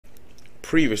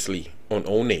Previously on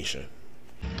Old Nation.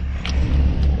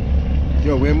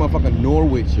 Yo, we're in motherfucking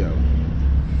Norwich, yo.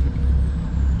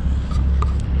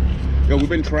 Yo, we've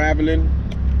been traveling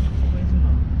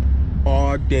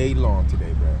all day long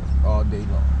today, bro. All day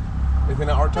long. Isn't it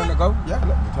our turn to go? Yeah,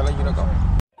 look, we're telling you to go.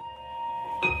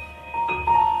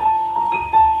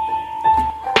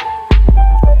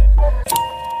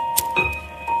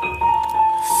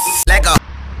 Let go.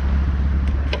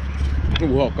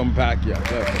 Welcome back, yeah.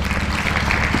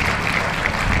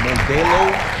 Modelo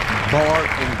Bar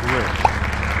and Grill.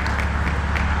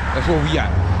 That's where we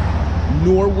at.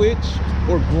 Norwich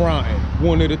or Grind,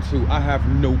 one of the two. I have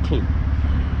no clue.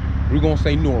 We're gonna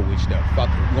say Norwich though. Fuck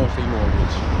it, we're gonna say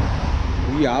Norwich.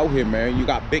 We out here, man. You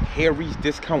got Big Harry's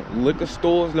discount liquor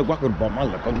stores. Look, I could buy my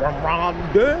liquor around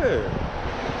there.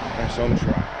 That's some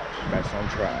trash. That's some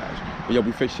trash. But yo,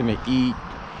 we fixing to eat.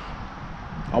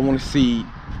 I want to see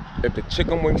if the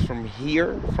chicken wings from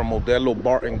here, from Modelo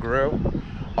Bar and Grill,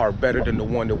 are better than the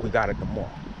one that we got at the mall.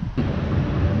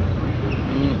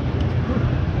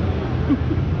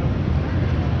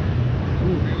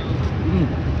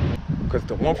 Because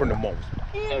the one from the mall was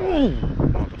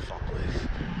motherfuckers.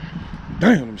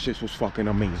 Damn, them shits was fucking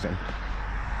amazing.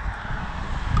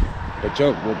 But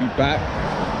yo, we'll be back.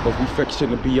 But we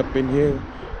fixing to be up in here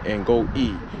and go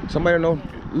eat. Somebody know,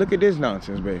 look at this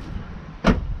nonsense, babe.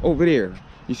 Over there.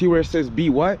 You see where it says B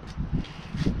what?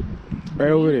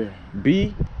 Right over there.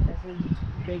 B? That says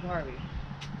Big Harvey.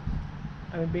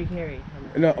 I mean Big Harry.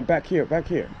 No, back here, back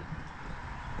here.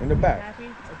 In the back. Happy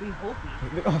or Be Hopey?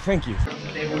 Oh, thank you.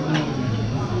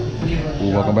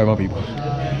 Ooh, welcome back, my people.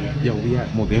 Yo, we at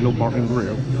Modelo Bar and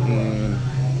Grill. And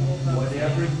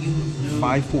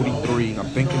 543, I'm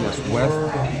thinking that's West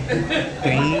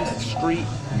Thames Street,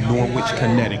 Norwich,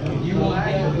 Connecticut. We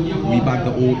about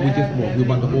to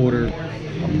order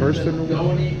a personal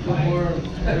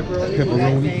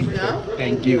pepperoni.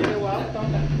 Thank you.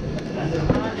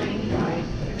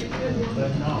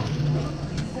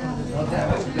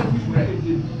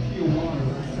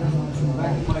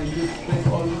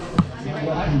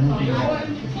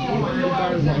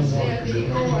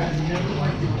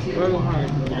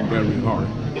 Very hard.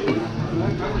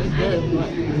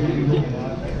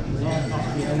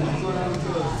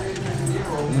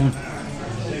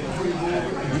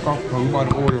 Okay, so we about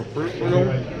to order first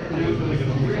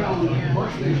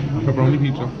pepperoni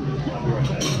pizza.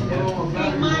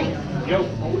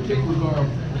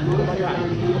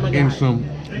 And some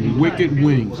wicked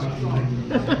wings.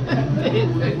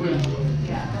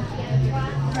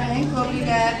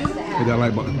 Hit that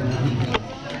like button.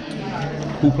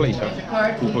 Cool place, huh?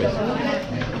 Cool place.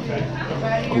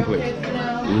 Cool place.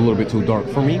 A little bit too dark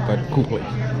for me, but cool place.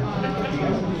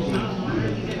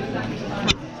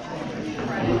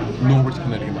 Norwich,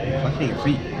 Connecticut. I can't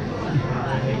see.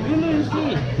 You didn't see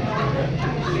it.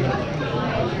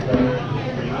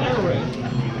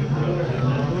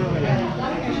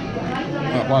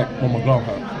 Like on my dog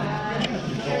house.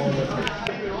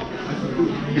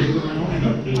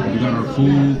 We got our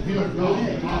food.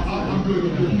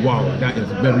 Wow, that is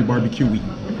very barbecue-y.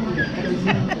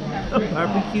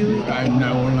 Barbecue? I'm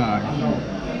not gonna lie.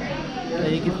 Yeah,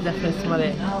 you can definitely smell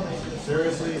it.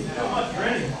 Seriously?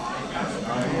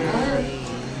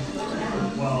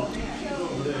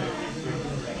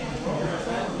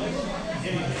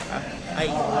 I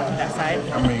eat that side.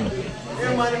 I mean,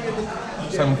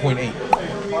 7.8.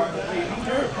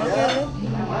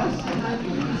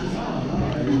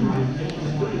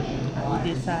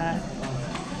 This side.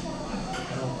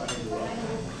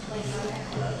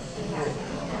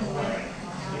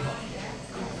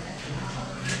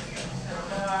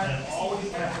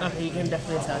 Okay, you can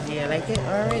definitely tell. Yeah, like it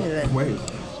already then. Wait.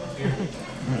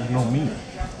 There's no meat.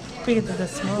 Because it's a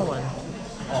small one.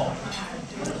 Oh,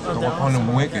 So we're calling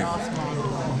them wicked. They're all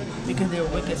small. Because they're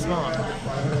wicked small.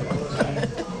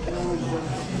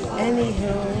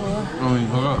 Anywho. I mean,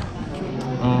 hold up.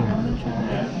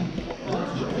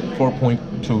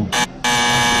 4.2.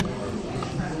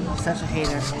 Such a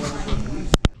hater.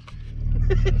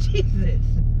 Jesus.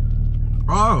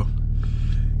 Oh.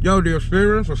 Yo, the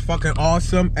experience was fucking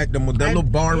awesome at the Modelo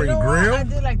Bar and Grill. I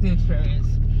did like the experience.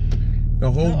 The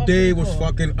whole day was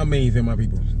fucking amazing, my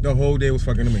people. The whole day was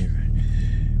fucking amazing.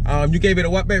 You gave it a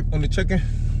what, babe, on the chicken?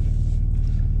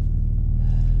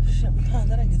 Shit, what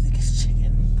did I give this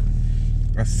chicken?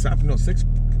 A 7, no, 6.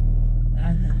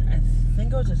 I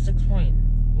think it was a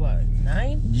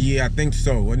 6.9? Yeah, I think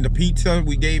so. And the pizza, I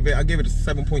gave it a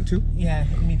 7.2. Yeah,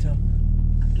 me too.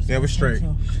 Yeah, it was straight.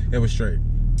 It was straight.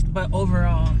 But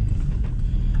overall,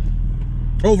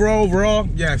 Overall,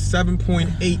 yeah,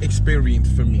 7.8 experience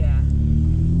for me. yeah.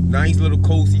 Nice little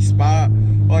cozy spot.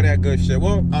 all that good shit.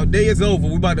 Well, our day is over.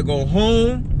 We about to go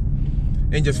home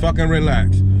and just fucking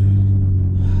relax.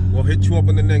 We'll hit you up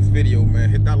in the next video, man.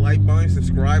 Hit that like button,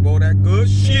 subscribe, all that good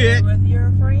shit. With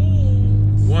your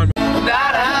friends.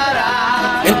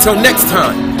 Until next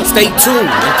time, stay tuned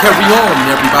and carry on,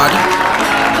 everybody.